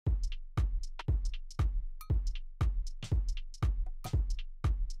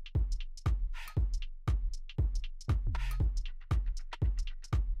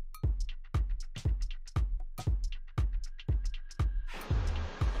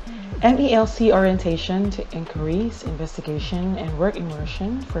MELC orientation to inquiries, investigation, and work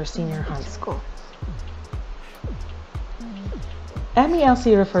immersion for senior high school.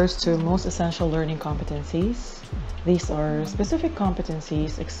 MELC refers to most essential learning competencies. These are specific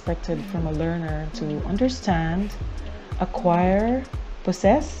competencies expected from a learner to understand, acquire,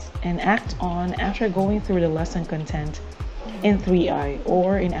 possess, and act on after going through the lesson content in 3I,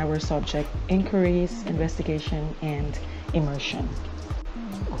 or in our subject, inquiries, investigation, and immersion.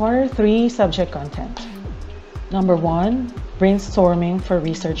 Quarter 3 subject content. Number 1, brainstorming for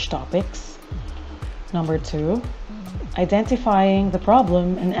research topics. Number 2, identifying the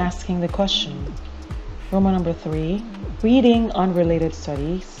problem and asking the question. Roman number 3, reading unrelated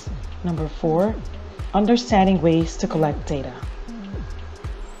studies. Number 4, understanding ways to collect data.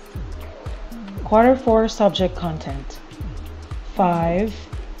 Quarter 4 subject content. 5,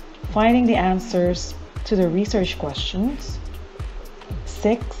 finding the answers to the research questions.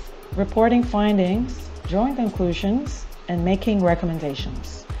 6, reporting findings, drawing conclusions, and making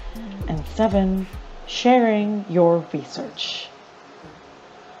recommendations. And 7, sharing your research.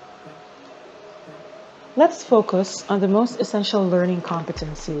 Let's focus on the most essential learning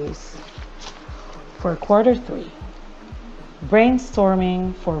competencies for quarter 3.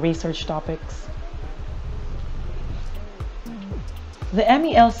 Brainstorming for research topics. The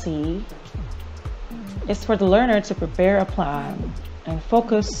MELC is for the learner to prepare a plan and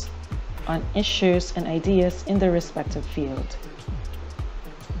focus on issues and ideas in their respective field.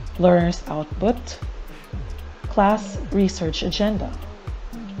 Learner's output, class research agenda.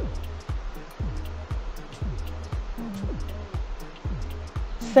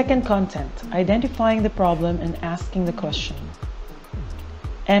 Second content, identifying the problem and asking the question.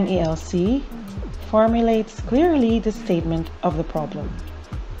 MELC formulates clearly the statement of the problem.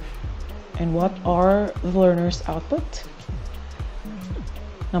 And what are the learner's output?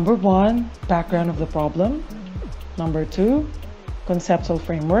 Number 1, background of the problem. Number 2, conceptual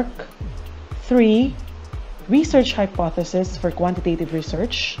framework. 3, research hypothesis for quantitative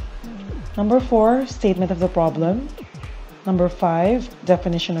research. Number 4, statement of the problem. Number 5,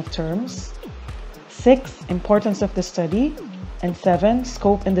 definition of terms. 6, importance of the study. And 7,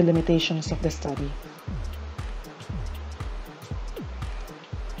 scope and the limitations of the study.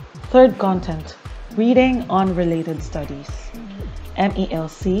 Third content, reading unrelated studies.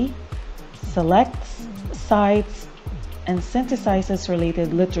 MELC selects, cites, and synthesizes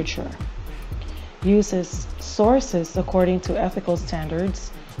related literature. Uses sources according to ethical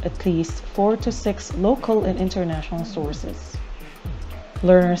standards, at least 4 to 6 local and international sources.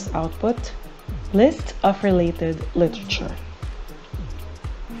 Learner's output, list of related literature.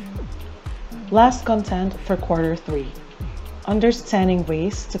 Last content for quarter 3, understanding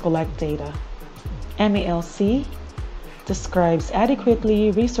ways to collect data. MELC describes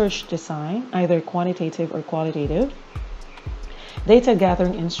adequately research design, either quantitative or qualitative, data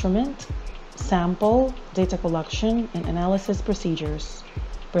gathering instrument, sample, data collection, and analysis procedures,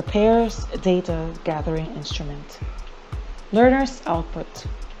 prepares data gathering instrument. Learner's output.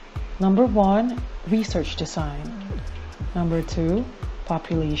 Number 1, research design. Number 2,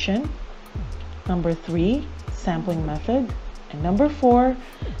 population. Number 3, sampling method. And number 4,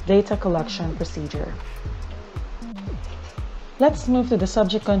 data collection procedure. Let's move to the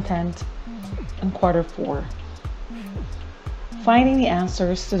subject content in quarter 4. Finding the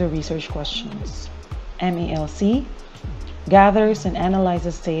answers to the research questions. MELC gathers and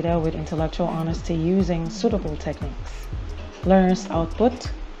analyzes data with intellectual honesty using suitable techniques. Learner's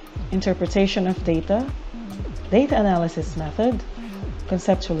output, interpretation of data, data analysis method,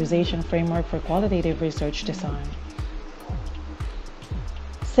 conceptualization framework for qualitative research design.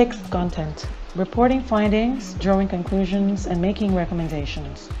 Sixth content, reporting findings, drawing conclusions, and making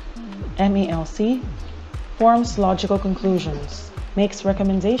recommendations. MELC forms logical conclusions, makes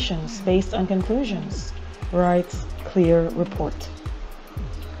recommendations based on conclusions, writes clear report.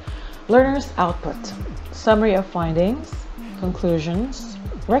 Learner's output, summary of findings, conclusions,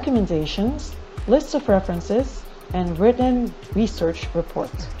 recommendations, list of references, and written research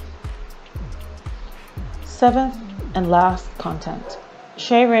report. Seventh and last content,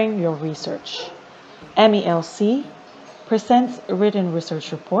 sharing your research. MELC presents a written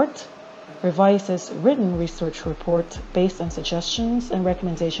research report, revises written research report based on suggestions and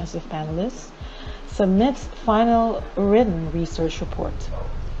recommendations of panelists, submits final written research report.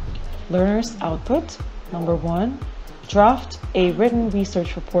 Learner's output, number 1, draft a written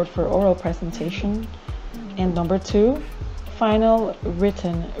research report for oral presentation, and number 2, final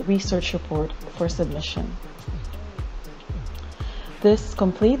written research report for submission. This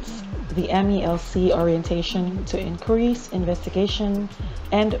completes the MELC orientation to increase investigation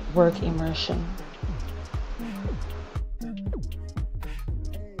and work immersion.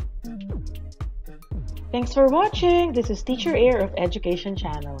 Thanks for watching. This is Teacher Air of Education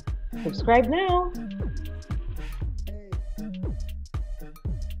Channel. Subscribe now.